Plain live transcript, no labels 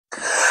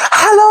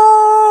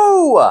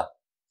Hello!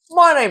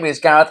 My name is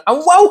Gareth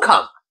and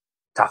welcome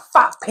to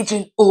Fat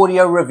Pigeon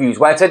Audio Reviews,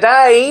 where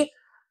today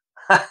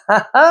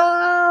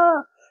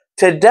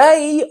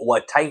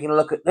we're taking a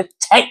look at the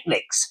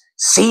Technics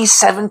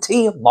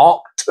SC-C70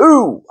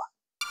 MK2.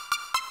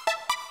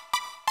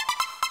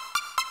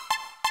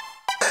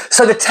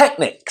 So the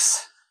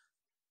Technics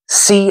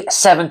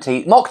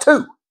SC-C70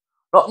 MK2,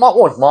 not Mark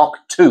 1, Mark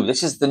 2.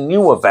 This is the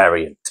newer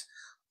variant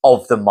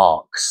of the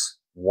Marks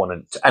 1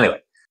 and 2.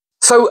 Anyway,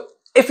 so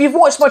if you've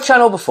watched my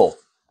channel before,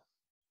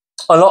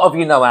 a lot of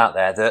you know out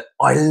there that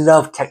I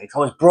love Technics. I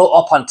was brought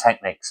up on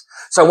Technics.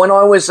 So when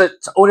I was at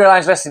Audio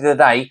Lounge yesterday the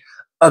other day,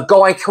 a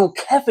guy called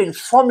Kevin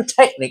from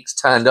Technics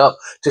turned up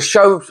to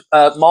show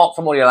Mark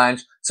from Audio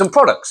Lounge some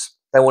products.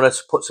 They wanted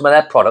to put some of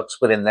their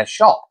products within their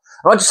shop.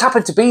 And I just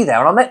happened to be there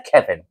and I met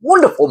Kevin.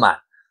 Wonderful man.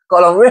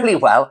 Got on really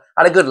well,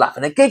 had a good laugh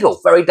and a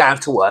giggle. Very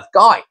down-to-earth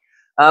guy.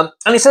 And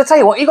he said, I tell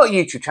you what, you got a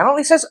YouTube channel?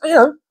 And he says, you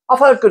know, I've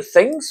heard good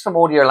things from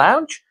Audio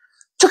Lounge.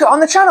 Took it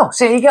on the channel,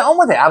 see how you get on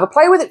with it, have a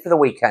play with it for the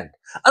weekend.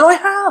 And I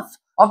have.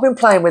 I've been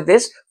playing with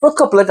this for a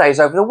couple of days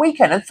over the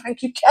weekend. And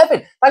thank you,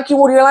 Kevin. Thank you,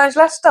 Audio Lounge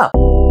Leicester.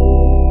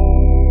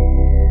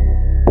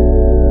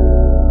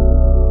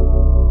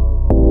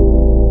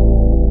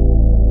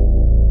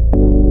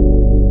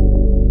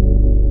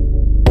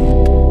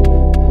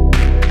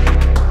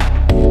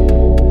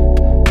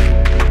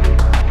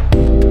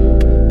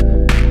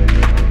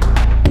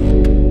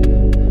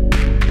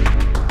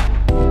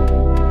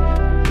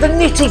 The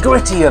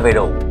nitty-gritty of it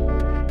all.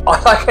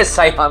 Like I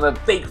say, I'm a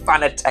big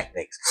fan of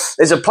Technics.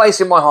 There's a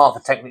place in my heart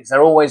for Technics.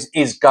 There always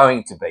is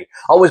going to be.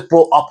 I was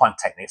brought up on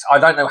Technics. I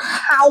don't know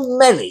how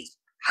many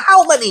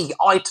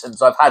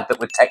items I've had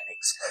that were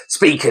Technics.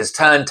 Speakers,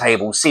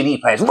 turntables, CD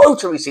players,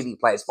 rotary CD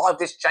players,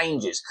 5-disc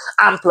changes,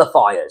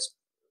 amplifiers.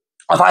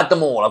 I've had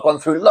them all. I've gone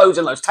through loads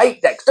and loads.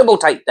 Tape decks, double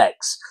tape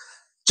decks.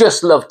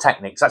 Just love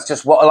Technics. That's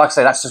just what, like I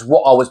say, that's just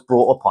what I was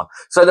brought up on.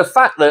 So the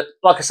fact that,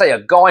 like I say,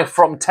 a guy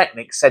from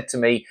Technics said to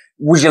me,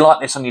 would you like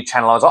this on your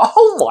channel? I was like,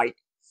 oh my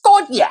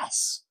God,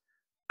 yes.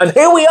 And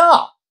here we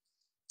are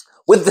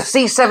with the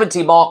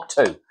SC-C70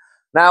 MK2.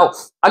 Now,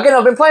 again,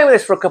 I've been playing with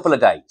this for a couple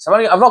of days.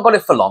 I've not got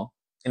it for long.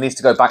 It needs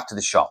to go back to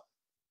the shop.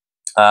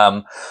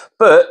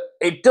 But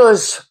it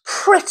does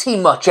pretty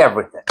much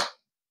everything.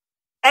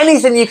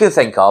 Anything you can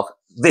think of,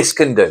 this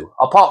can do,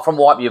 apart from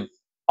wipe your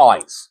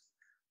eyes,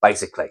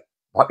 basically.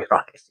 Wipe your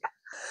eyes.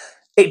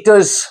 It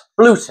does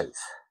Bluetooth.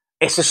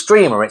 It's a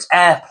streamer. It's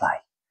AirPlay.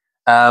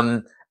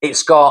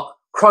 It's got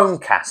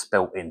Chromecast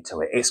built into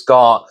it. It's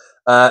got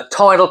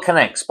Tidal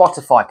Connect,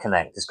 Spotify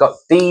Connect. It's got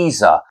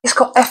Deezer. It's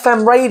got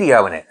FM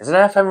radio in it. There's an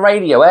FM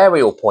radio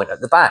aerial point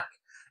at the back.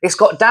 It's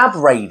got DAB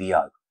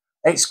radio.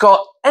 It's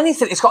got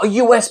anything. It's got a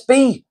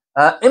USB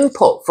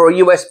input for a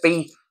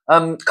USB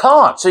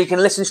card, so you can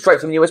listen straight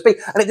from USB,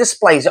 and it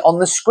displays it on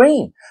the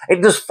screen.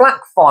 It does FLAC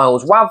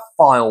files, WAV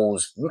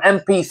files,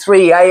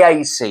 MP3,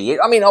 AAC.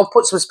 I mean, I'll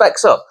put some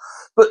specs up.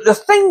 But the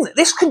thing,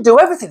 this can do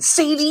everything.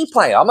 CD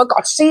player. Oh my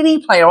God,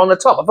 CD player on the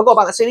top. I forgot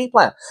about the CD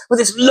player. With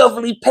this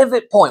lovely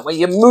pivot point where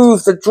you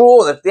move the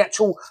drawer, the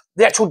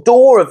actual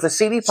door of the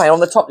CD player on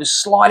the top. You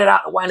slide it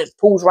out of the way and it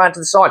pulls around to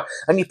the side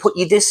and you put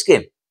your disc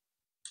in.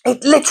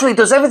 It literally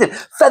does everything.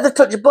 Feather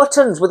touch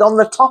buttons with on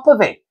the top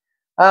of it.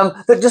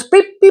 That just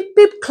beep, beep,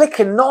 beep, click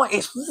and nice.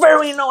 It's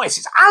very nice.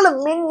 It's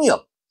aluminium.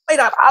 Made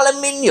out of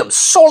aluminium.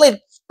 Solid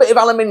bit of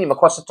aluminium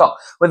across the top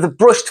with a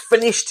brushed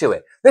finish to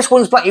it. This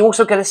one's black. You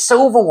also get a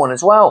silver one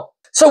as well.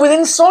 So with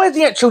inside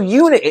the actual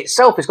unit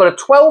itself, it's got a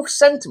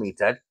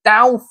 12cm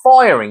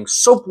down-firing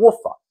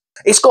subwoofer.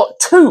 It's got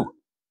two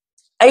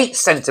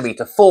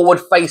 8cm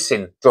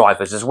forward-facing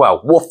drivers as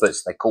well,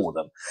 woofers they call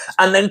them,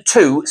 and then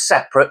two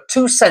separate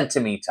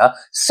 2cm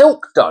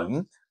silk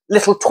dome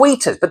little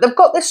tweeters, but they've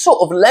got this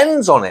sort of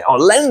lens on it, or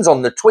lens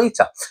on the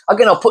tweeter.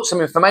 Again, I'll put some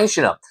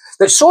information up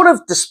that sort of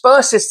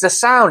disperses the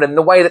sound in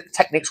the way that the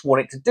Technics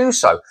want it to do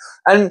so.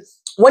 And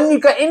when you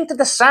get into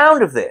the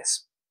sound of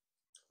this,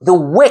 the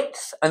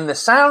width and the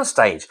sound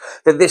stage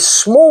that this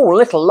small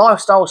little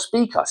lifestyle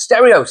speaker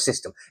stereo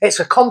system, it's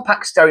a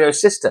compact stereo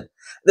system,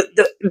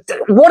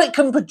 what it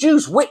can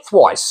produce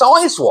width-wise,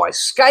 size-wise,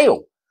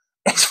 scale,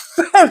 it's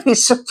very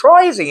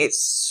surprising. It's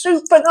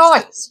super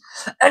nice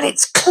and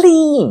it's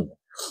clean.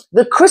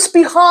 The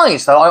crispy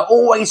highs that I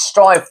always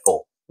strive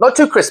for. Not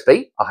too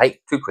crispy. I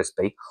hate too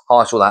crispy.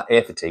 Harsh all that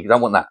ear fatigue. I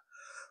don't want that.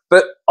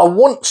 But I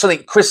want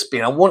something crispy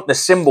and I want the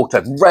cymbal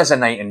to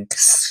resonate and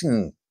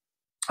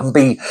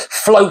be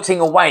floating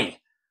away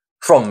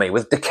from me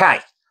with decay.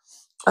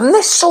 And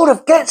this sort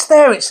of gets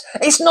there. This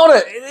is not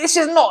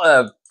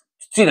a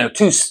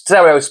two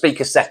stereo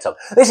speaker setup.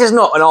 This is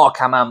not an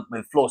Arcam amp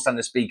with floor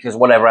standard speakers,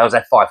 whatever else,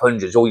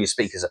 F500s, all your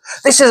speakers.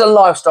 This is a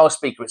lifestyle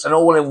speaker. It's an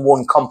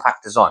all-in-one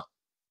compact design.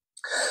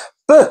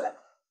 But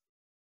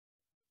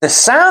the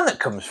sound that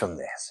comes from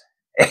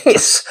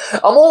this,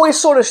 I'm always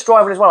sort of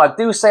striving as well. I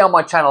do say on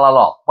my channel a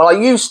lot. Well, I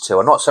used to,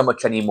 and not so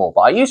much anymore,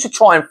 but I used to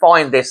try and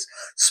find this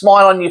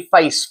smile on your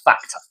face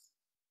factor.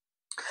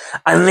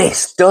 And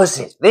this does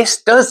it.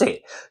 This does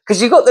it.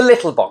 Because you've got the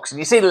little box, and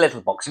you see the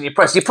little box, and you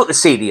put the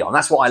CD on.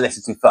 That's what I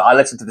listen to first. I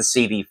listen to the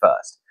CD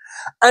first.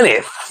 and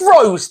it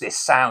throws this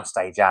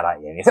soundstage out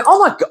at you. And you think, oh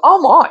my God,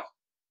 oh my.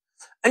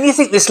 And you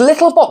think this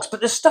little box, but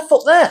there's stuff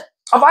up there.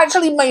 I've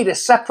actually made a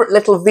separate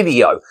little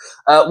video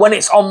when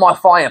it's on my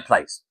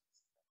fireplace.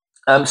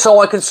 So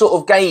I can sort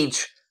of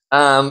gauge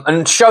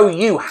and show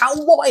you how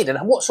wide and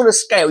what sort of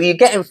scale you're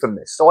getting from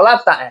this. So I'll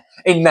add that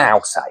in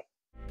now, say.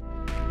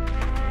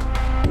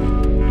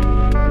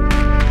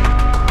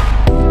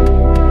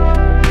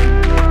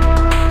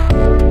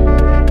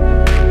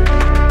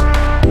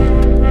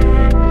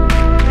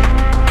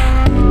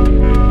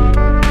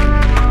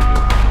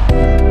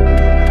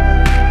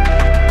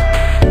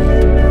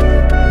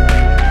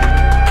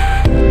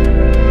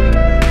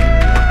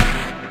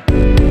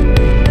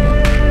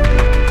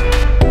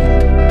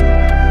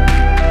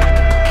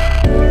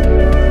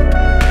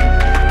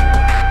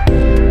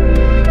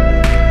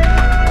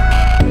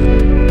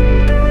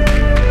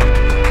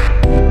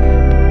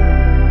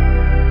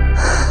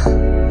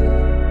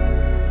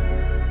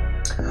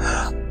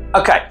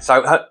 Okay,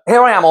 so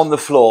here I am on the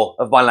floor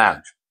of my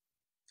lounge.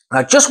 And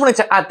I just wanted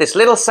to add this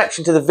little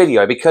section to the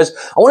video because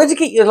I wanted to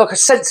get you like a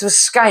sense of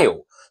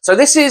scale. So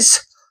this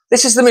is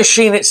the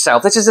machine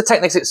itself. This is the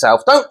Technics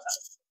itself.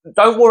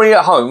 Don't worry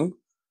at home.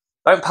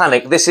 Don't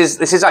panic. This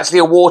is actually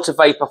a water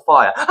vapor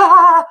fire.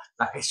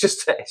 No, it's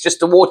just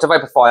a water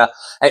vapor fire.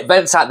 It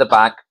vents out the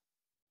back.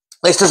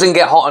 This doesn't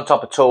get hot on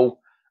top at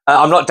all.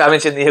 I'm not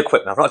damaging the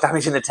equipment. I'm not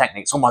damaging the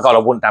Technics. Oh my God, I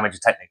wouldn't damage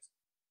the Technics.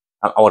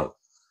 I wouldn't.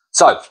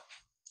 So,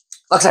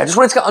 like I said, I just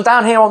wanted to get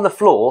down here on the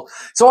floor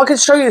so I can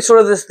show you sort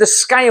of the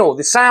scale,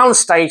 the sound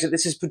stage that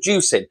this is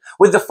producing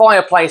with the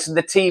fireplace and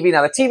the TV.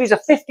 Now, the TV is a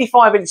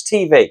 55-inch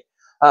TV,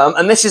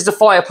 and this is the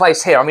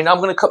fireplace here. I mean, I'm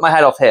going to cut my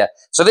head off here.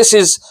 So this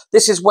is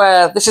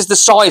the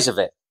size of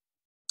it.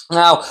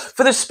 Now,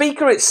 for the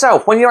speaker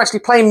itself, when you're actually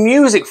playing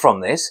music from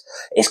this,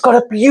 it's got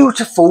a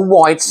beautiful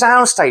wide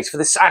sound stage for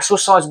the actual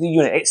size of the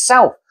unit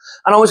itself.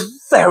 And I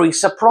was very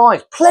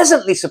surprised,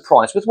 pleasantly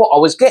surprised with what I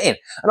was getting.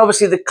 And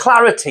obviously the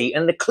clarity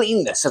and the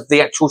cleanness of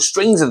the actual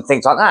strings and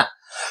things like that.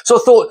 So I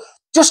thought,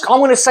 I'm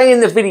going to say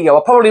in the video,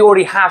 I probably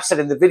already have said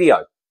in the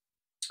video,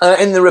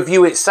 in the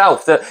review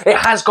itself, that it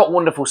has got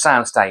wonderful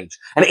soundstage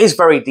and it is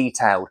very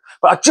detailed.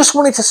 But I just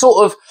wanted to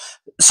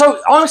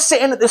so I'm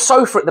sitting at the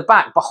sofa at the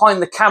back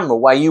behind the camera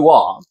where you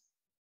are.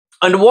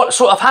 And what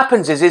sort of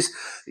happens is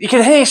you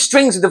can hear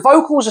strings, the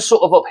vocals are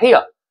sort of up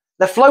here.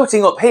 They're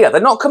floating up here. They're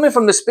not coming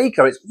from the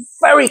speaker. It's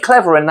very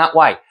clever in that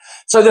way.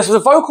 So the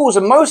vocals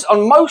on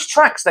most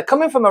tracks, they're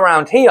coming from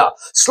around here,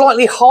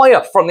 slightly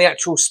higher from the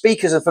actual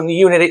speakers and from the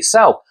unit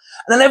itself.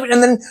 And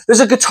then there's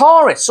a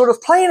guitarist sort of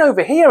playing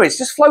over here. It's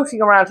just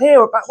floating around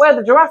here, about where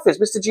the giraffe is,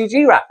 Mr.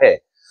 GG Rap here.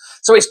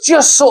 So it's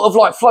just sort of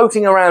like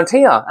floating around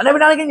here. And every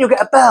now and again you'll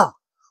get a bell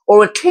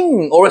or a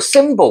ting or a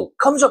cymbal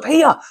comes up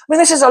here. I mean,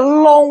 this is a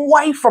long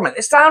way from it.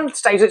 The sound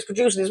stage it's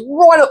producing is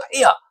right up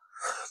here.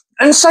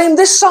 And same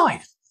this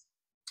side.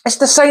 It's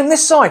the same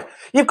this side.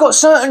 You've got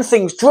certain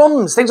things,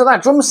 drums, things like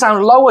that. Drums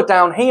sound lower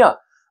down here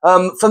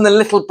from the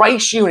little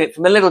bass unit,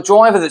 from the little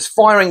driver that's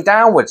firing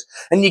downwards.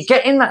 And you're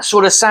getting that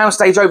sort of sound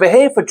stage over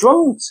here for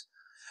drums.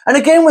 And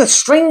again, with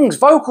strings,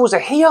 vocals are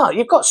here.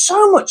 You've got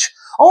so much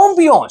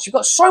ambiance. You've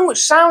got so much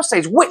sound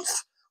stage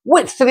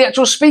width to the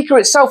actual speaker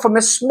itself from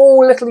this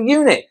small little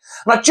unit.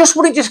 And I just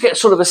want to get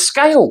sort of a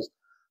scale.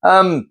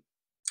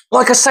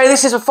 Like I say,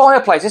 this is a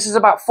fireplace. This is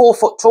about 4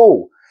 foot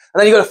tall. And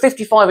then you've got a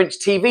 55-inch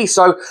TV.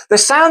 So the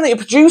sound that you're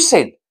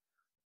producing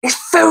is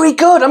very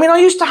good. I mean, I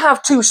used to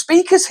have 2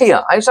 speakers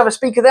here. I used to have a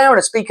speaker there and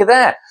a speaker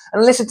there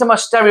and listen to my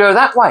stereo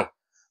that way.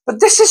 But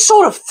this is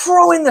sort of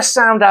throwing the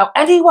sound out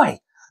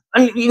anyway.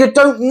 And you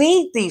don't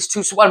need these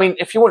 2. Well, I mean,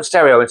 if you want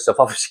stereo and stuff,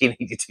 obviously you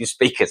need your 2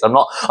 speakers. I'm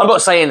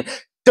not saying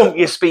dump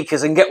your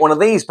speakers and get one of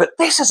these, but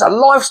this is a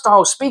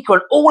lifestyle speaker,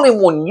 an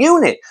all-in-one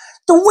unit.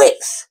 The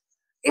width.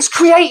 It's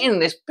creating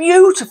this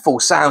beautiful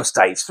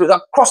soundstage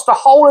across the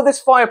whole of this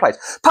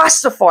fireplace,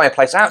 past the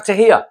fireplace, out to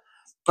here.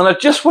 And I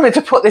just wanted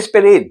to put this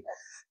bit in,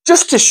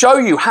 just to show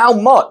you how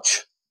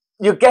much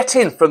you're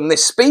getting from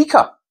this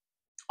speaker.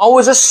 I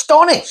was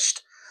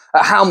astonished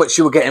at how much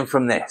you were getting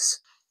from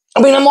this.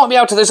 I mean, I might be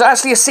able to, there's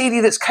actually a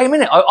CD that's came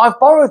in it. I've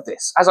borrowed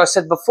this, as I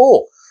said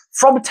before,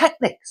 from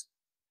Technics.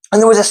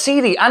 And there was a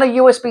CD and a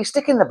USB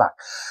stick in the back.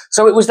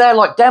 So it was there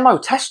like demo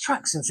test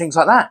tracks and things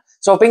like that.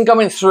 So I've been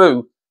going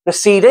through the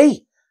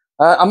CD.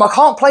 And I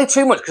can't play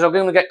too much because I'm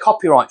going to get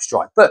copyright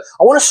strike. But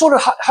I want to sort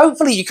of,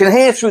 hopefully you can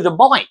hear through the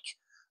mic.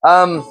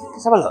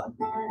 Let's have a look.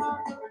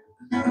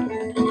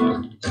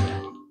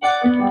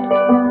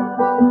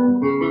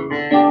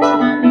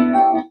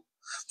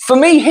 For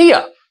me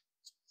here,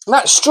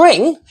 that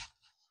string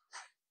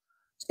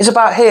is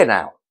about here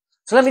now.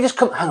 So let me just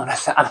come, hang on,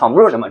 I'm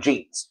ruining my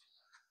jeans.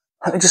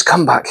 Let me just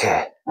come back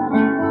here.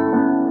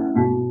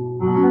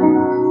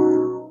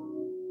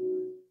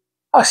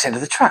 Oh, it's the end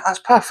of the track. That's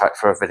perfect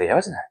for a video,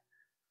 isn't it?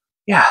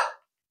 Yeah.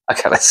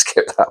 Okay, let's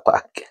skip that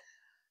back.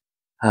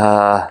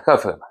 Go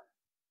for them.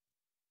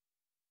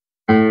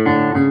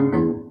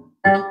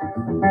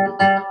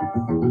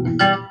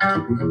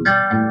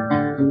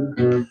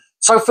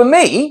 So for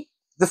me,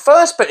 the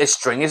first bit of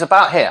string is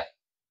about here.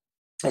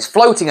 It's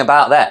floating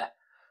about there.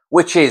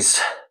 which is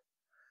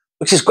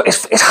great.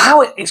 It's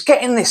how it's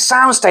getting this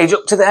soundstage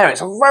up to there.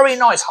 It's a very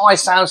nice high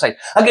soundstage.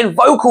 Again,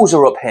 vocals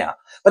are up here,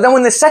 but then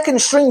when the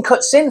second string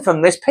cuts in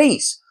from this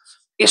piece,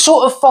 it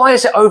sort of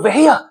fires it over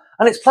here,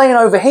 and it's playing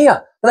over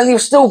here. But then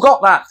you've still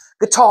got that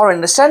guitar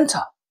in the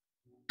center.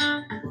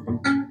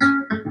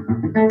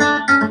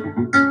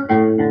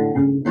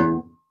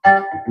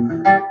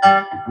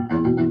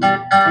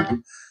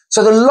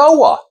 So the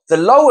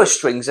lower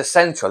strings are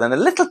central, and the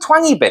little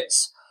twangy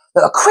bits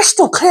that are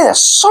crystal clear, they're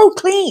so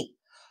clean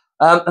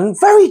and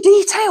very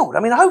detailed. I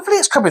mean, hopefully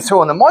it's coming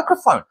through on the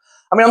microphone.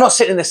 I mean, I'm not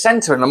sitting in the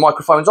center and the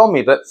microphone's on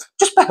me, but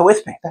just bear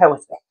with me, bear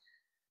with me.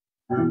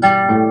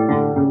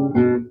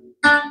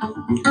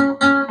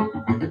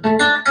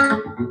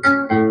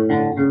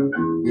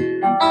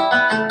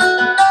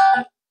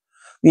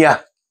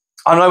 Yeah,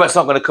 I know that's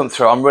not going to come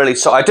through. I'm really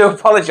sorry. I do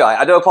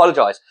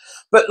apologize.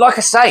 But like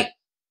I say,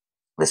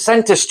 the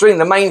center string,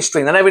 the main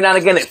string, then every now and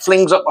again it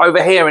flings up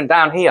over here and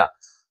down here.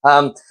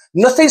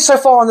 Nothing so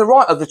far on the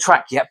right of the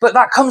track yet, but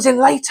that comes in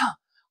later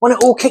when it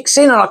all kicks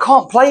in, and I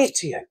can't play it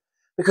to you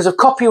because of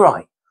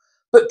copyright.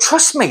 But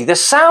trust me, the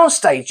sound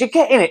stage, you're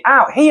getting it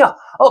out here,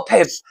 up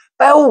here,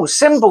 bells,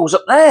 cymbals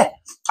up there.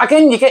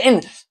 Again, you're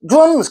getting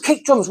drums,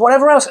 kick drums,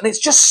 whatever else, and it's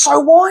just so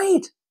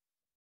wide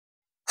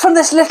from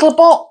this little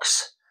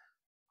box.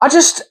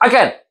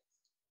 Again,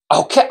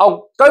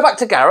 I'll go back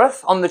to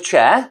Gareth on the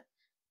chair.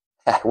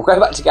 Yeah, we'll go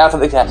back to Gareth on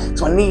the chair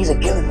because my knees are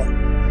killing me.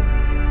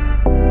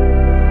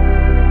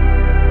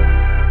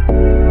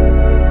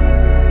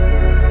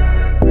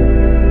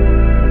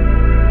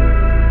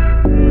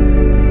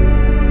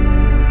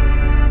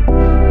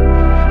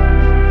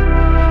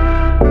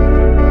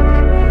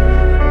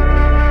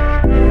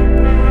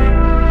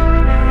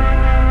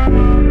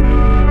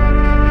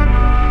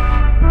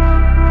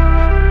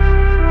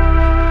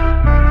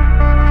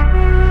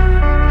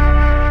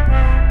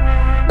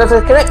 So for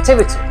the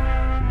connectivity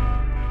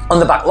on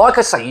the back, like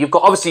I say,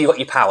 obviously you've got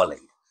your power lead.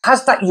 It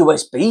has that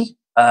USB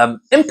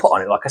input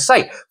on it, like I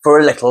say, for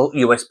a little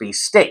USB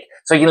stick.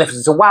 So you can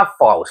listen to WAV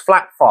files,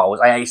 FLAC files,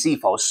 AAC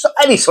files, so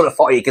any sort of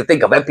file you can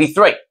think of,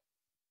 MP3.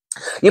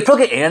 You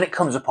plug it in and it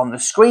comes up on the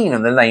screen,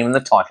 and the name and the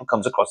title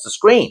comes across the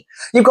screen.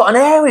 You've got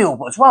an aerial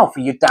as well for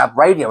your DAB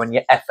radio and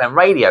your FM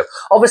radio.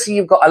 Obviously,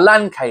 you've got a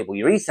LAN cable,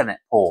 your Ethernet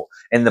port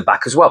in the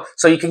back as well.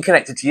 So you can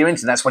connect it to your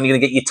internet. That's when you're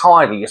going to get your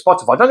Tidal, your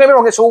Spotify. Don't get me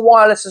wrong, it's all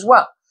wireless as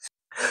well.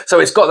 So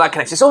it's got that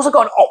connection. It's also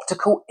got an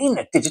optical in,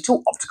 a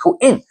digital optical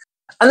in.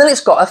 And then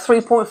it's got a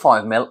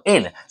 3.5mm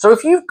in. So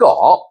if you've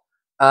got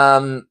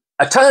a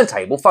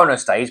turntable, phono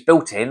stage,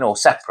 built in or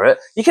separate,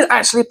 you can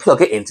actually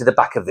plug it into the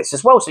back of this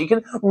as well. So you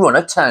can run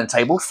a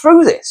turntable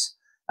through this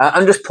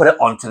and just put it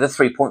onto the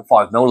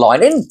 3.5mm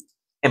line in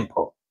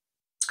input.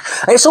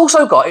 And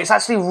it's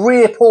actually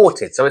rear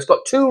ported. So it's got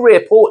two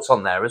rear ports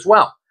on there as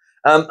well.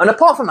 And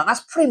apart from that,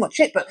 that's pretty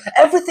much it. But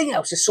everything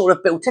else is sort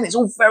of built in. It's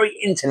all very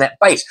internet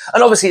based.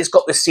 And obviously it's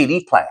got the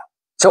CD player.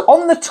 So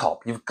on the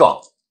top, you've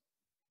got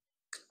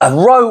a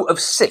row of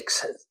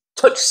 6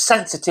 touch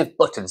sensitive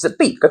buttons that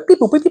beep. Go beep,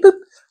 boop, beep, beep, boop.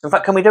 In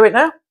fact, can we do it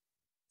now?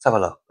 Let's have a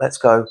look. Let's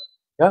go.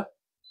 Yeah.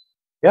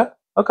 Yeah.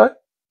 Okay.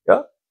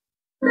 Yeah.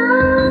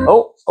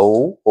 Oh.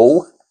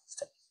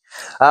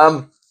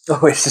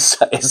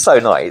 It's so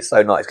nice. It's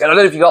so nice. I don't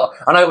know if you got,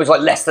 I know it was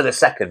like less than a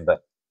second,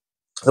 but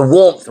the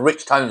warmth, the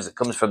rich tones that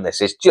comes from this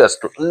is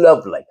just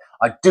lovely.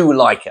 I do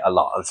like it a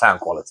lot, the sound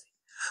quality.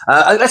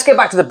 Let's get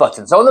back to the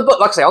buttons. So on the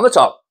like I say, on the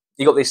top,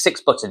 you got these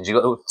 6 buttons. You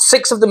got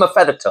 6 of them are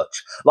feather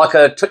touch, like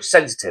a touch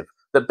sensitive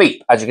that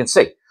beep, as you can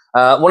see.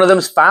 One of them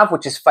is fav,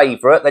 which is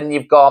favorite. Then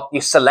you've got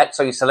your select,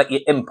 so you select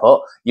your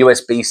input,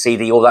 USB,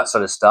 CD, all that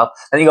sort of stuff.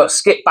 Then you've got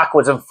skip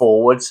backwards and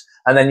forwards,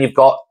 and then you've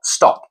got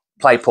stop,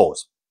 play,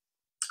 pause.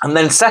 And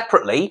then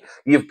separately,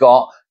 you've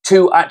got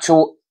 2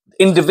 actual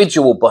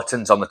individual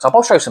buttons on the top.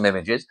 I'll show some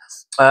images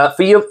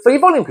for your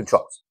volume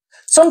controls.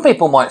 Some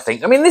people might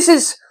think, I mean,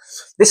 this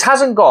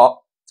hasn't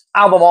got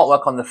album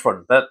artwork on the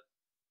front, but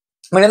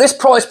I mean, at this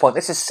price point,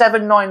 this is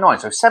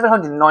 $799, so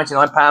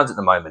 £799 at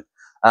the moment,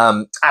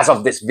 as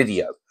of this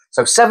video.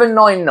 So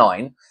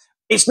 $799.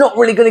 It's not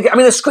really going to get. I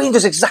mean, the screen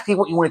does exactly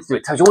what you want it to do.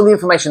 It tells you all the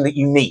information that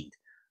you need,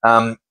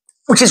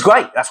 which is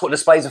great. That's what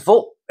displays are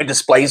for. It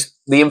displays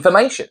the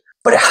information,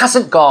 but it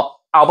hasn't got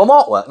album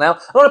artwork. Now,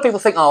 a lot of people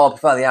think, oh, I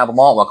prefer the album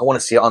artwork. I want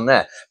to see it on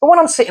there. But when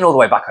I'm sitting all the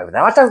way back over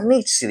there, I don't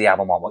need to see the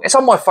album artwork. It's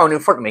on my phone in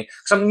front of me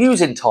because I'm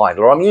using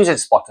Tidal or I'm using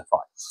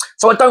Spotify.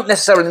 So I don't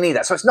necessarily need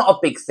that. So it's not a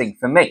big thing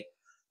for me.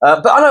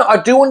 But I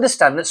do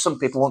understand that some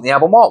people want the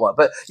album artwork,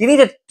 but you need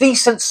a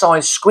decent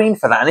sized screen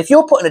for that. And if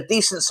you're putting a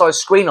decent sized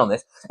screen on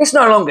this, it's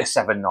no longer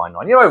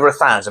 $799. You're over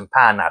 £1,000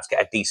 now to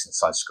get a decent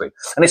sized screen.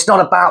 And it's not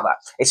about that.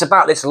 It's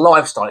about this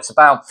lifestyle. It's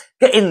about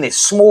getting this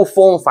small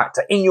form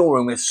factor in your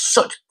room with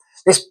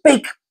this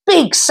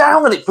big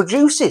sound that it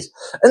produces.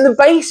 And the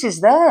bass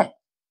is there.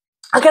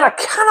 Again, I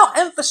cannot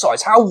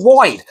emphasize how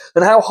wide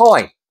and how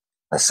high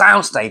the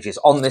sound stage is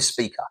on this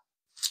speaker.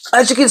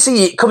 As you can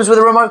see, it comes with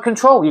a remote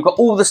control. You've got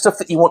all the stuff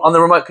that you want on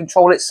the remote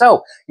control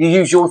itself. You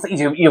use your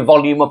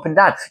volume up and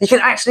down. You can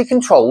actually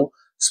control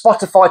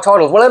Spotify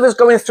titles, whatever's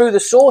going through the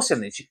source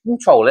in this, you can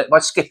control it by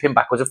skipping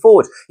backwards and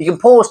forwards. You can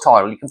pause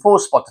Tidal, you can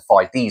pause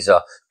Spotify,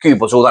 Deezer,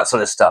 Qobuz, all that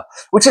sort of stuff,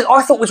 which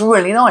I thought was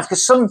really nice,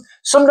 because some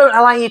don't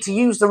allow you to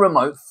use the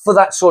remote for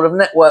that sort of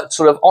network,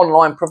 sort of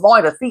online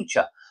provider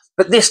feature,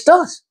 but this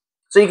does.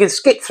 So you can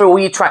skip through all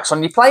your tracks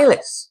on your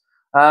playlists.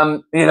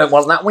 You don't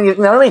want that one, you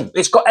know what I mean?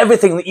 It's got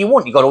everything that you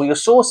want. You've got all your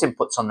source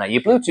inputs on there,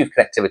 your Bluetooth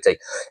connectivity.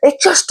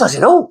 It just does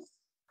it all.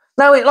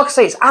 Now, like I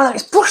say,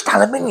 it's brushed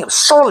aluminium,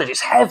 solid,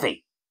 it's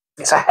heavy.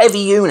 It's a heavy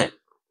unit.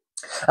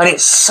 And it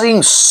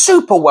seems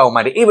super well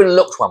made. It even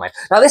looks well made.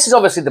 Now, this is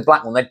obviously the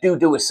black one. They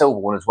do a silver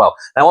one as well.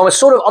 Now,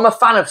 I'm a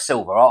fan of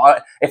silver.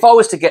 If I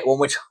was to get one,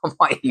 which I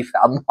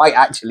might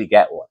actually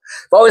get one.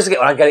 If I was to get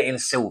one, I'd get it in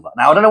silver.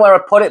 Now, I don't know where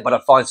I'd put it, but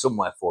I'd find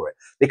somewhere for it.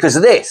 Because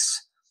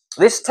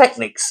this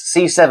Technics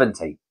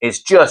C70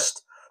 is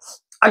just,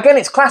 again,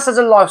 it's classed as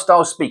a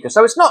lifestyle speaker.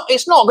 So it's not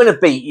going to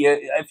beat you.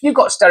 If you've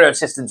got stereo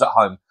systems at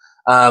home,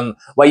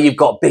 where you've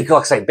got big,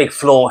 like I say, big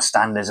floor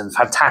standards and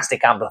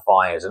fantastic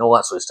amplifiers and all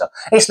that sort of stuff,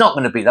 it's not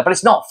going to be that. But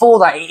it's not for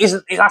that.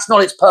 That's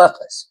not its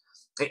purpose.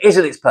 It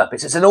isn't its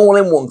purpose. It's an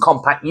all-in-one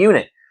compact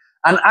unit.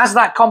 And as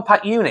that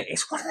compact unit,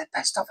 it's one of the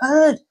best I've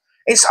heard.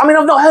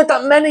 I've not heard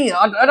that many.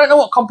 I don't know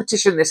what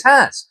competition this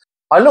has.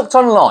 I looked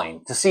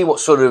online to see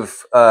what sort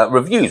of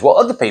reviews, what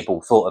other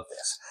people thought of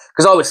this.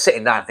 Because I was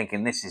sitting down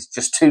thinking, this is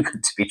just too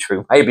good to be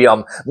true. Maybe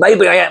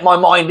my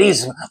mind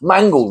is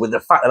mangled with the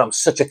fact that I'm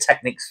such a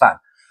Technics fan.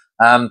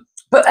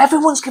 But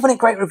everyone's given it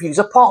great reviews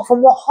apart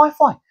from What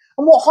Hi-Fi.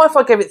 And What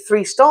Hi-Fi gave it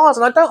 3 stars,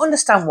 and I don't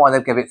understand why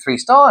they've given it 3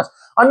 stars.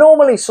 I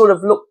normally sort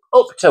of look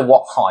up to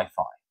What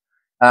Hi-Fi.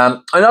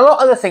 And a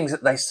lot of the things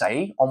that they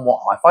say on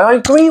What Hi-Fi, I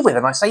agree with,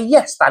 and I say,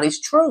 yes, that is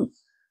true.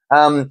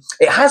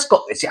 It has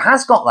got this, it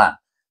has got that.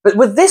 But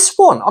with this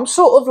one, I'm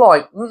sort of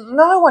like,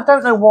 no, I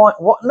don't know why,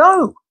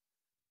 no.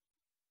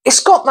 It's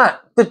got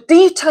that, the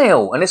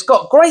detail, and it's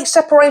got great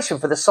separation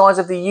for the size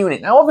of the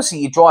unit. Now, obviously,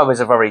 your drivers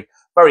are very,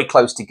 very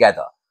close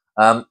together.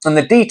 And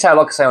the detail,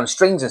 like I say, on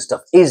strings and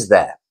stuff is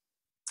there.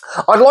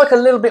 I'd like a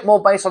little bit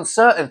more bass on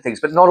certain things,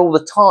 but not all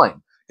the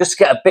time. Just to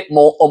get a bit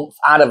more oomph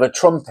out of a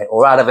trumpet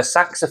or out of a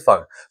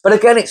saxophone. But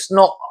again, it's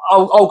not,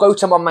 I'll go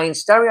to my main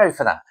stereo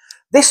for that.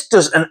 This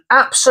does an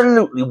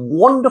absolutely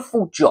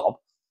wonderful job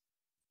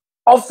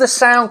of the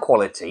sound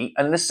quality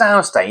and the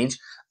soundstage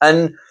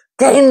and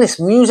getting this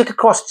music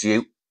across to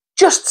you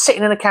just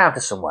sitting in a counter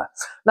somewhere.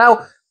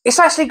 Now, it's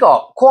actually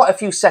got quite a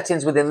few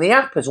settings within the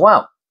app as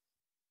well.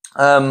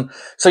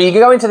 So you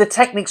can go into the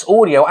Technics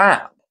audio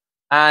app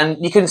and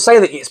you can say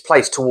that it's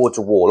placed towards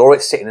a wall, or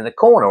it's sitting in a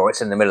corner, or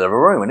it's in the middle of a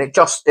room, and it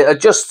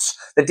adjusts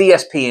the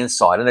DSP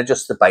inside and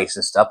adjusts the bass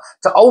and stuff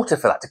to alter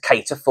for that, to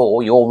cater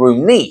for your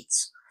room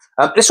needs.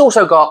 It's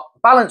also got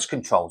balance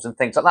controls and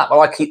things like that, but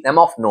I keep them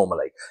off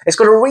normally. It's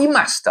got a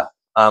remaster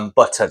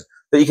button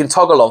that you can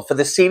toggle on for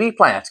the CD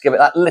player to give it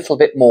that little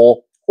bit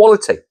more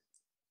quality.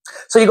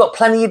 So you've got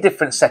plenty of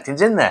different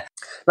settings in there.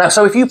 Now,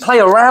 so if you play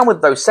around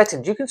with those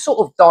settings, you can sort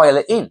of dial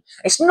it in.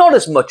 It's not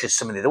as much as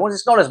some of the other ones.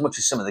 It's not as much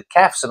as some of the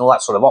KEFs and all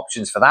that sort of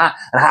options for that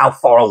and how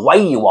far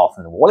away you are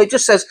from the wall. It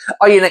just says,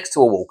 are you next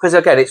to a wall? Because,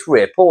 again, it's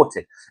rear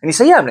ported. And you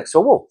say, yeah, I'm next to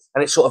a wall.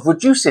 And it sort of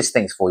reduces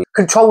things for you,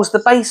 controls the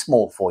bass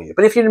more for you.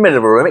 But if you're in the middle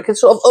of a room, it can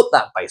sort of up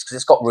that bass because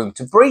it's got room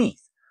to breathe.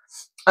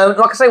 Like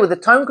I say, with the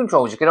tone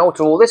controls, you can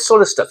alter all this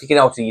sort of stuff. You can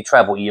alter your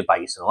treble, your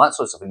bass, and all that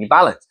sort of stuff, and your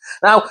balance.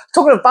 Now,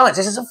 talking of balance,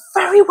 this is a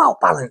very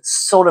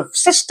well-balanced sort of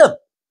system.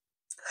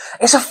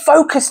 It's a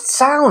focused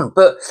sound,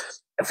 but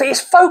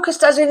it's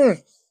focused as in,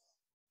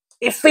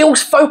 it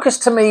feels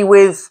focused to me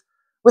with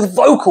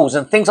vocals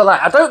and things like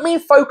that. I don't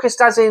mean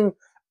focused as in,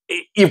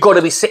 you've got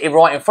to be sitting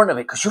right in front of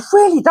it, because you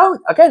really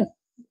don't. Again,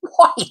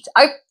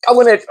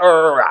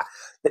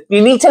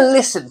 you need to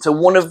listen to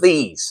one of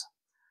these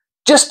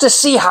just to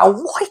see how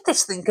wide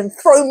this thing can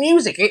throw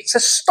music. It's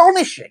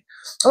astonishing.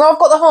 And I've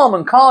got the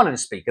Harman Kardon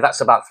speaker.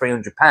 That's about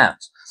 £300.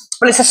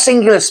 But it's a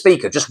singular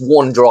speaker, just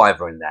one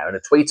driver in there and a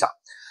tweeter.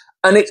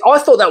 And I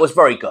thought that was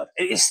very good.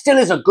 It still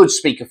is a good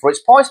speaker for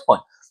its price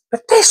point.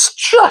 But this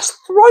just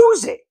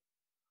throws it.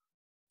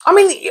 I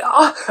mean,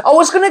 I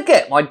was going to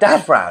get my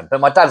dad round, but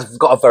my dad's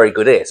got a very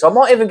good ear. So I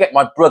might even get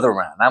my brother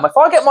round. Now, if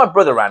I get my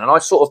brother round and I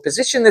sort of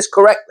position this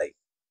correctly,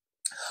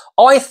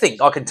 I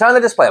think I can turn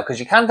the display off, because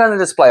you can turn the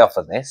display off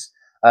on this.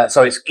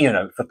 So it's,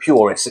 for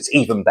purists, it's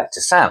even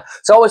better sound.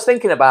 So I was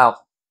thinking about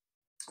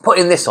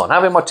putting this on,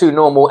 having my 2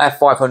 normal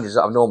F500s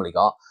that I've normally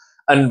got,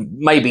 and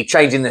maybe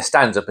changing the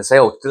stands up and say,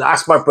 oh,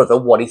 ask my brother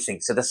what he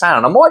thinks of the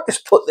sound. I might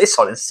just put this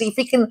on and see if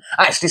he can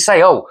actually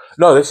say, oh,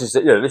 no, that's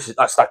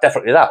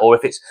definitely that. Or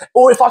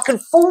if I can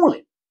fool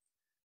him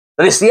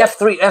that it's the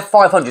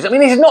F500s. I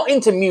mean, he's not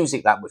into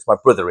music that much, my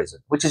brother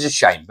isn't, which is a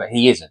shame, but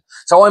he isn't.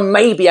 So I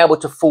may be able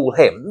to fool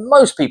him.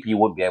 Most people you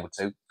wouldn't be able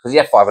to, because the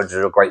F500s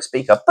are a great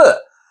speaker. But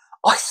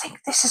I think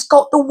this has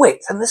got the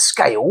width and the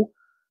scale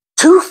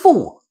to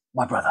fool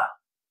my brother.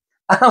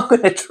 And I'm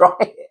going to try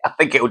it. I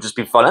think it will just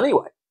be fun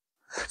anyway.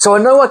 So I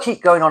know I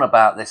keep going on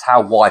about this,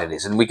 how wide it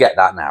is, and we get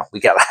that now. We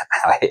get that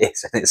how it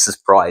is, and it's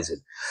surprising.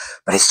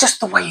 But it's just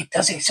the way it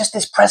does it. It's just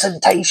this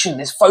presentation,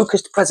 this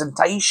focused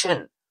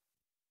presentation.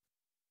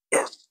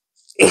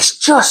 it's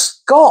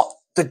just got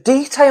the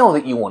detail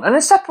that you want. And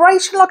the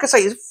separation, like I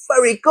say, is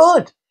very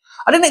good.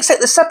 I didn't expect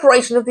the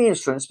separation of the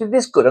instruments to be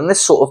this good on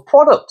this sort of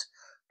product.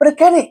 But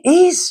again, it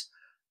is.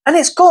 And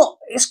it's got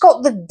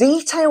the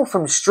detail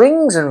from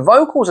strings and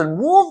vocals and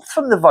warmth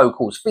from the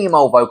vocals,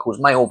 female vocals,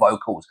 male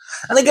vocals.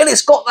 And again,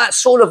 it's got that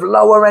sort of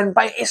lower end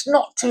bass. It's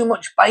not too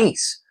much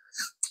bass.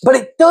 But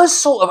it does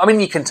sort of, I mean,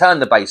 you can turn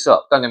the bass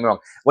up, don't get me wrong.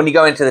 When you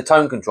go into the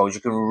tone controls,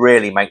 you can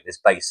really make this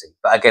bassy.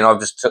 But again, I've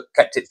just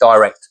kept it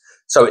direct.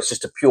 So it's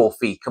just a pure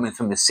feed coming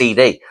from the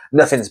CD.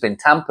 Nothing's been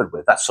tampered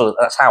with. That's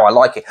how I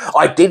like it.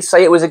 I did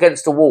say it was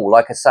against the wall,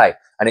 like I say,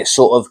 and it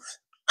sort of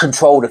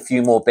controlled a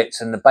few more bits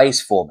in the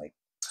bass for me.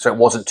 So it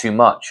wasn't too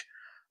much.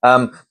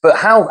 But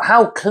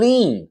how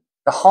clean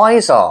the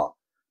highs are,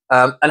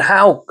 and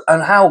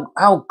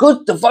how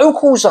good the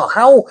vocals are,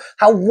 how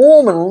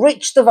warm and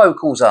rich the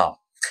vocals are.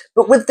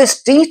 But with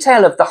this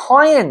detail of the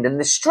high end and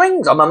the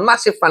strings, I'm a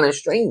massive fan of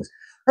strings,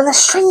 and the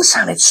strings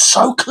sounded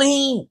so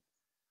clean,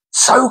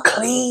 so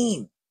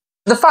clean.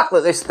 The fact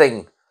that this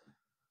thing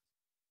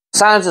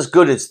sounds as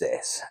good as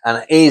this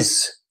and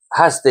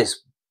has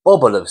this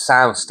bubble of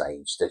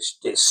soundstage that's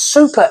it's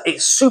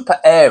super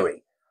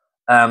airy.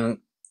 The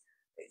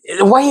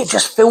way it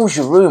just fills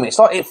your room, it's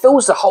like it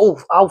fills the whole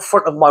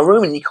front of my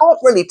room, and you can't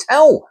really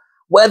tell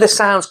where the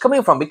sound's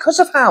coming from because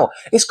of how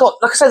it's got,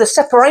 like I say, the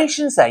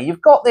separations there.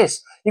 You've got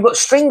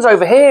strings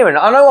over here, and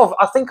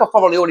I think I've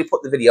probably already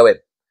put the video in,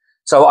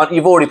 so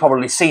you've already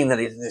probably seen that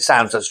it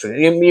sounds like strings.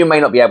 You may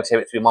not be able to hear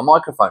it through my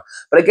microphone,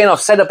 but again,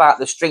 I've said about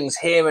the strings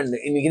here, and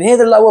you can hear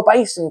the lower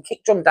bass and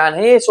kick drum down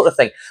here, sort of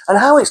thing, and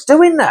how it's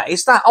doing that.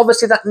 It's that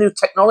obviously that new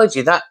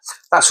technology, that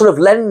sort of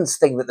lens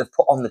thing that they've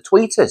put on the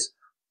tweeters,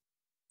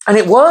 and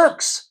it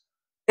works.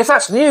 If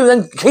that's new,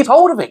 then keep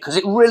hold of it because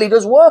it really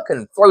does work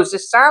and throws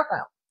this sound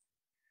out.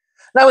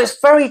 Now, it's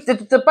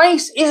the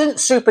bass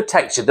isn't super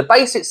textured. The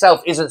bass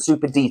itself isn't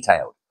super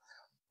detailed.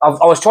 I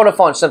was trying to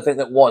find something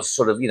that was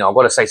sort of, I've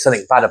got to say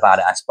something bad about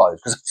it, I suppose,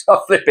 because I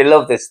flipping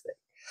love this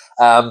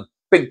thing.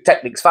 Big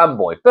Technics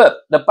fanboy. But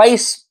the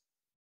bass,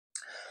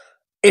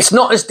 it's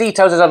not as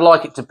detailed as I'd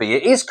like it to be.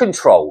 It is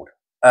controlled,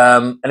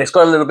 and it's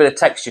got a little bit of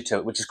texture to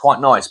it, which is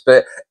quite nice,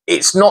 but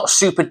it's not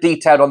super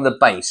detailed on the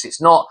bass. It's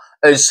not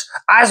as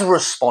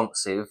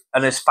responsive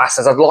and as fast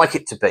as I'd like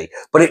it to be,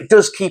 but it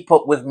does keep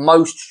up with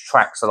most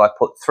tracks that I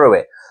put through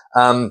it.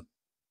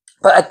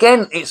 But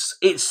again, it's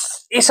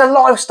a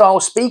lifestyle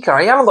speaker.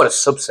 You haven't got a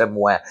sub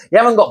somewhere. You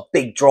haven't got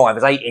big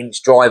drivers,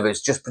 8-inch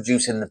drivers, just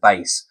producing the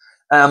bass.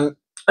 And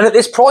at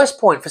this price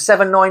point for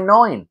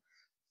 $799,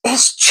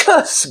 it's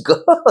just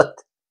good.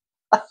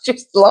 I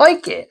just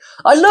like it.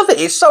 I love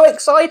it. It's so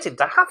exciting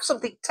to have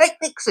something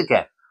Technics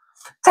again.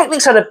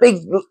 Technics had a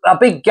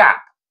big gap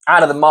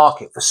out of the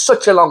market for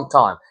such a long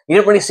time. You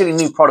didn't really see any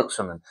new products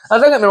from them. Now,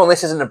 don't get me wrong,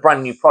 this isn't a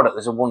brand new product.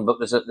 There's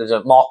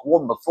a Mark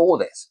 1 before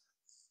this.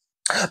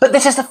 But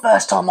this is the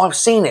first time I've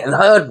seen it and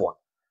heard one.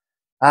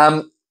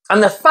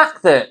 And the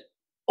fact that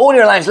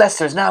Audio Lounge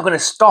Leicester is now going to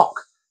stock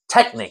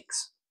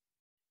Technics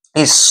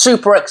is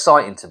super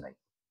exciting to me.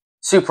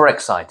 Super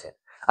exciting.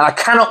 And I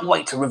cannot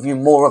wait to review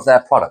more of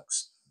their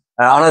products.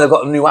 I know they've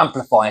got new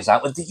amplifiers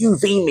out with the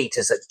UV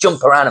meters that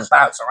jump around and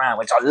bounce around,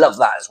 which I love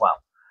that as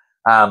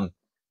well.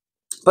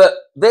 But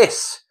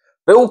this,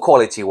 build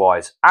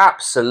quality-wise,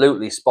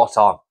 absolutely spot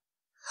on.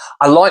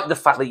 I like the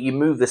fact that you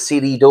move the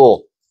CD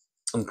door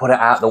and put it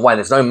out of the way.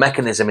 There's no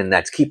mechanism in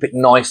there to keep it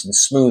nice and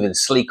smooth and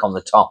sleek on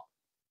the top.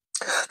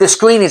 The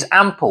screen is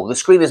ample. The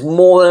screen is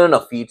more than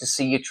enough for you to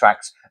see your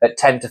tracks at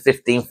 10 to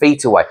 15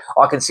 feet away.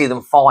 I can see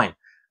them fine.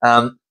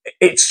 I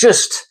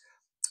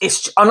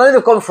know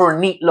they've gone for a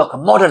neat look, a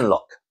modern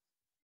look.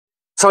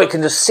 So it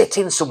can just sit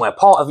in somewhere,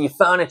 part of your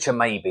furniture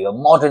maybe, a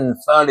modern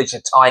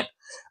furniture type.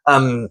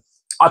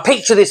 I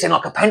picture this in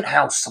like a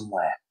penthouse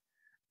somewhere.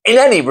 In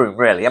any room,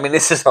 really. I mean,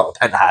 this is not a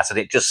penthouse, and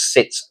it just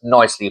sits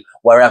nicely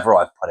wherever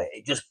I've put it.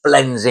 It just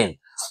blends in.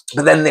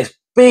 But then this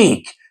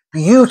big,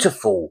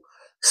 beautiful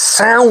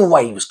sound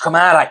waves come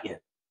out at you.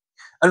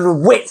 And the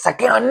width,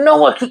 again, I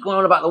know I keep going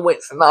on about the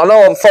width, and I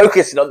know I'm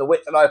focusing on the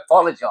width, and I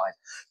apologise.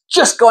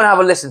 Just go and have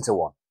a listen to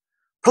one.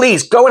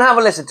 Please, go and have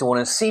a listen to one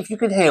and see if you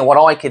can hear what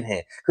I can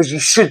hear. Because you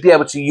should be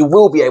able to, you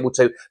will be able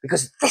to,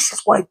 because this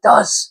is what it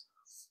does.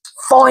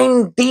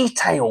 Fine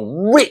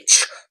detail,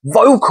 rich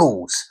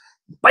vocals.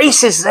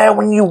 Bass is there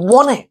when you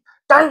want it.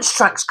 Dance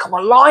tracks come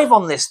alive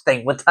on this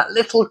thing with that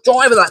little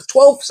driver, that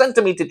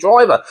 12cm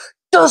driver.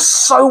 Does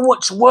so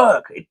much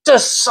work.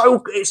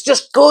 It's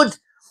just good.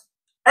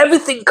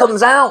 Everything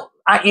comes out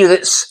at you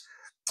that's,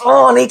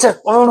 oh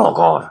my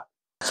God.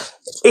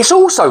 It's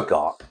also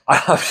got,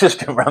 I've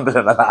just been rambling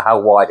about how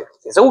wide it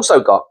is. It's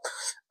also got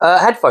a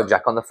headphone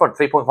jack on the front,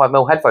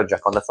 3.5mm headphone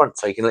jack on the front,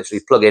 so you can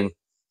literally plug in,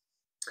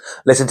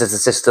 listen to the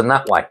system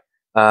that way.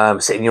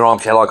 Sit in your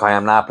armchair like I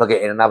am now, plug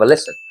it in and have a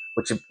listen,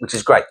 which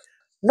is great.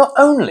 Not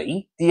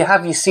only do you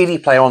have your CD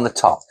player on the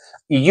top,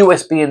 your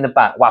USB in the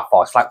back, WAV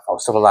files, FLAC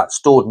files, stuff like that,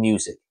 stored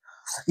music,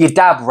 your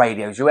DAB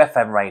radios, your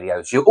FM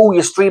radios, all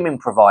your streaming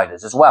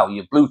providers as well,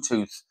 your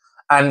Bluetooth,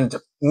 and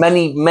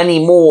many,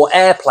 many more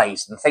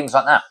AirPlays and things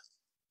like that.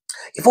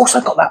 You've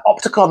also got that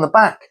optical on the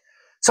back.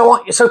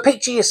 So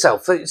picture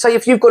yourself. Say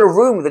if you've got a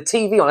room with a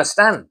TV on a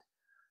stand,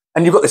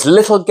 and you've got this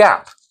little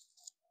gap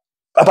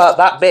about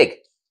that big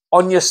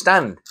on your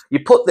stand. You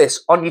put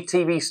this on your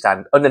TV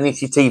stand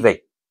underneath your TV,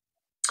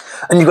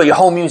 and you've got your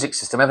whole music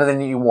system, everything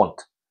that you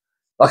want.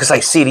 Like I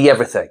say, CD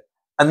everything.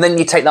 And then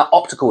you take that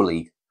optical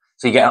lead.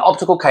 So you get an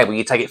optical cable,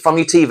 you take it from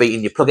your TV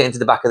and you plug it into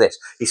the back of this.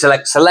 You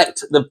select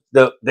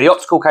the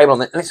optical cable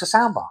on it, and it's a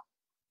soundbar.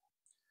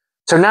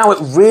 So now it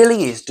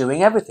really is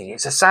doing everything.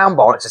 It's a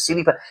soundbar, it's a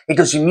CD player, it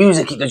does your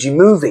music, it does your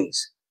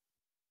movies.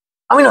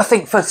 I mean, I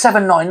think for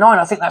 $7.99,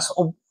 I think that's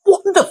a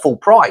wonderful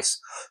price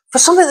for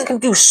something that can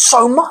do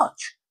so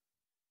much.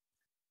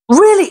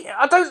 Really,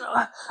 I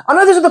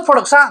know there's other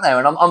products out there,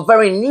 and I'm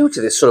very new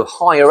to this sort of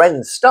higher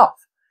end stuff.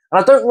 And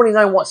I don't really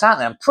know what's out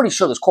there. I'm pretty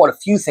sure there's quite a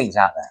few things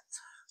out there.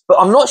 But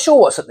I'm not sure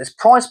what's at this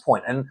price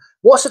point. And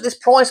what's at this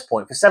price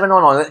point for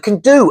 $7.99 that can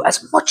do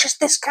as much as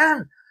this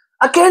can.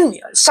 Again,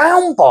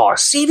 soundbar,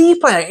 CD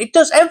player, it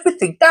does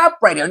everything. DAB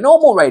radio,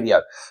 normal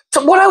radio.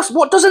 So what else?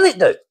 What doesn't it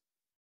do?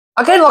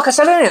 Again, like I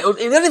said earlier,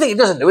 the only thing it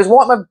doesn't do is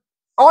wipe my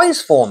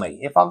eyes for me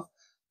if I'm,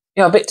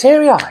 a bit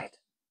teary-eyed.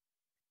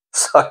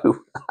 So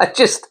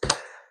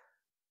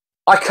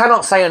I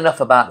cannot say enough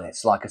about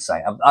this. Like I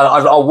say,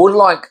 I would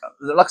like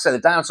I say, the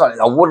downside,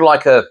 I would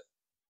like a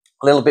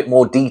little bit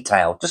more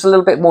detail, just a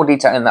little bit more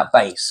detail in that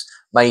bass,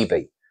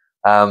 maybe.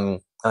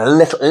 And a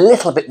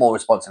little bit more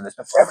responsiveness,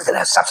 but for everything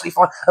else, it's absolutely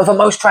fine. And for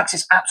most tracks,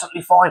 it's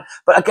absolutely fine.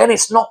 But again,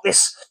 it's not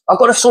this. I've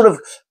got to sort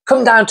of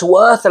come down to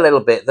earth a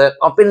little bit. That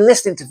I've been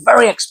listening to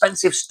very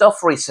expensive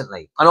stuff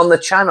recently, and on the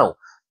channel,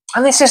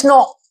 and this is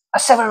not a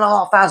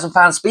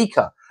 £7,500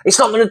 speaker. It's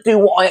not going to do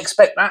what I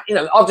expect. That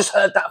I've just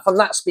heard that from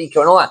that speaker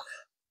and all that.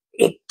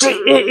 It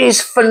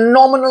is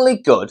phenomenally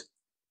good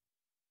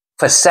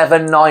for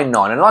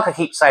 $7.99, and like I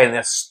keep saying,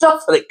 the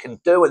stuff that it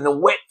can do and the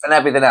width and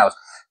everything else.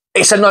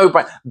 It's a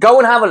no-brainer. Go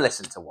and have a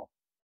listen to one.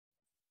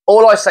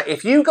 All I say,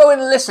 if you go and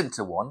listen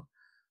to one,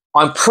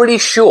 I'm pretty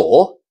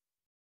sure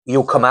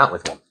you'll come out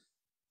with one.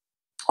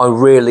 I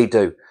really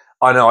do.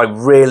 I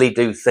really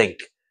do think.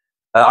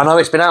 I know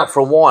it's been out for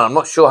a while. I'm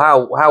not sure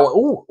how.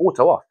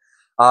 Ottava.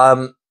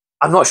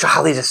 I'm not sure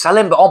how these are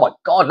selling, but oh my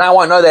God, now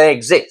I know they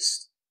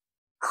exist.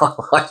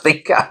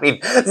 I mean,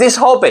 this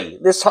hobby,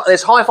 this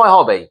hi-fi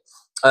hobby,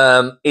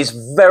 is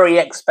very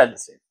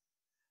expensive.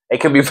 It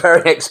can be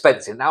very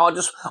expensive. Now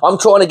I'm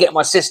trying to get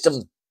my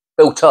system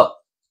built up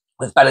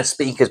with better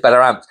speakers,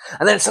 better amps,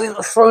 and then something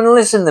thrown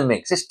this in the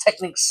mix. This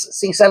Technics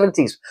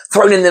SC-70's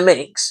thrown in the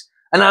mix,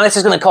 and now this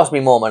is going to cost me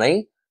more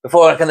money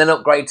before I can then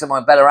upgrade to my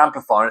better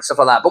amplifier and stuff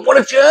like that. But what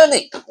a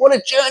journey! What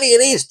a journey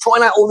it is,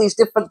 trying out all these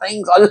different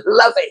things. I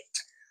love it.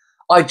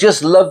 I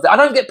just love that. I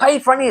don't get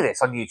paid for any of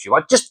this on YouTube.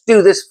 I just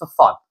do this for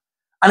fun,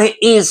 and it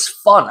is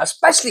fun,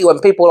 especially when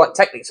people like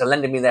Technics are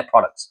lending me their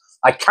products.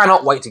 I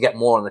cannot wait to get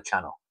more on the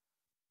channel.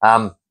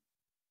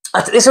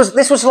 This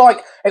was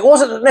like, it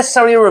wasn't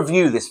necessarily a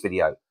review, this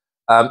video.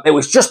 It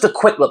was just a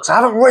quick look. So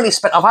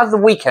I've had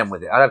the weekend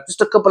with it. I have just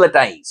a couple of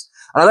days,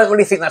 and I don't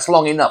really think that's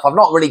long enough. I've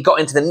not really got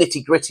into the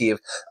nitty gritty of,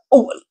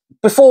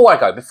 before I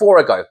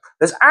go,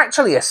 there's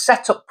actually a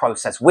setup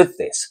process with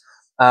this.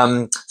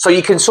 So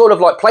you can sort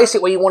of like place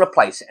it where you want to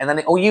place it, and then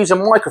it will use a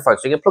microphone.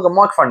 So you can plug a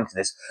microphone into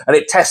this, and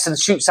it tests and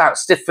shoots out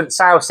different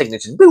sound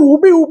signatures. Boo,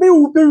 boo,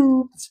 boo,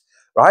 boo.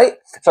 Right?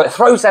 So it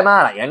throws them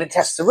out at you, and it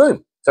tests the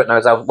room. So it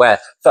knows where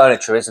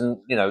furniture is, and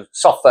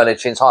soft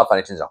furniture and hard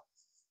furniture are.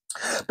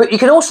 But you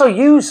can also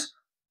use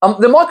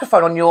the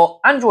microphone on your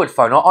Android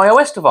phone or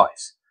iOS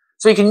device.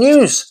 So you can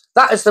use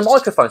that as the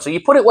microphone. So you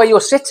put it where you're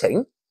sitting,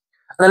 and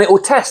then it will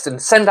test and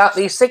send out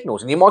these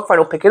signals, and your microphone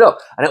will pick it up,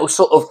 and it will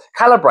sort of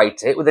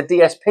calibrate it with a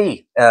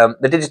DSP,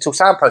 the digital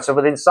sound processor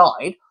within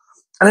inside,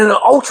 and then it'll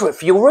alter it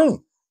for your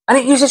room. And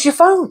it uses your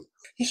phone.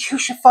 You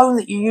use your phone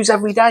that you use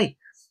every day.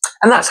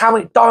 And that's how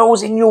it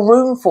dials in your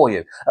room for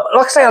you.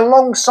 Like I say,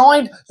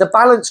 alongside the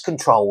balance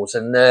controls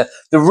and the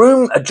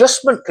room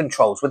adjustment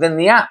controls within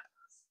the app.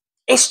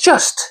 It's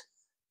just,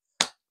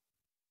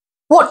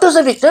 what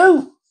doesn't it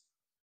do?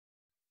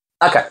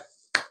 Okay.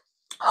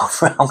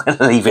 I'm going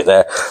to leave it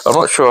there. I'm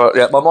not sure.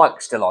 Yeah, my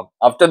mic's still on.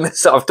 I've done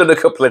this. I've done a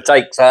couple of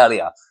takes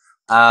earlier.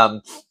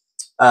 And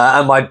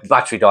my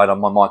battery died on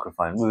my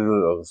microphone.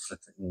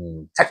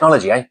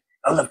 Technology, eh?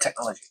 I love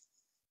technology.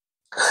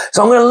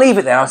 So I'm going to leave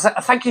it there.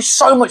 Thank you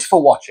so much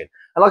for watching.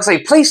 And like I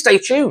say, please stay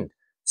tuned.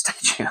 Stay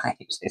tuned.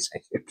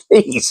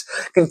 Please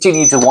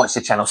continue to watch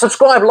the channel.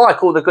 Subscribe,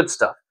 like, all the good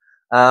stuff.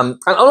 And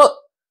oh look,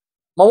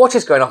 my watch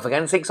is going off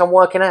again. Thinks I'm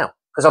working out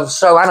because I'm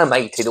so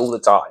animated all the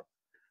time.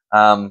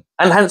 And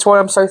hence why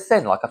I'm so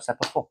thin, like I've said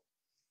before.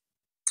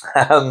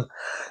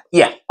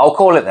 Yeah, I'll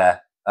call it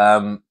there.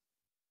 I'll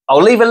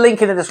leave a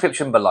link in the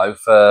description below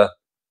for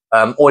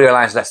Audio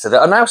Lounge Leicester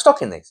that are now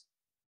stocking these.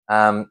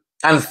 And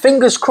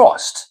fingers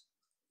crossed,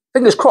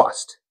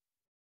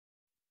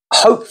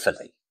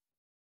 hopefully,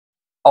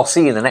 I'll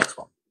see you in the next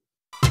one.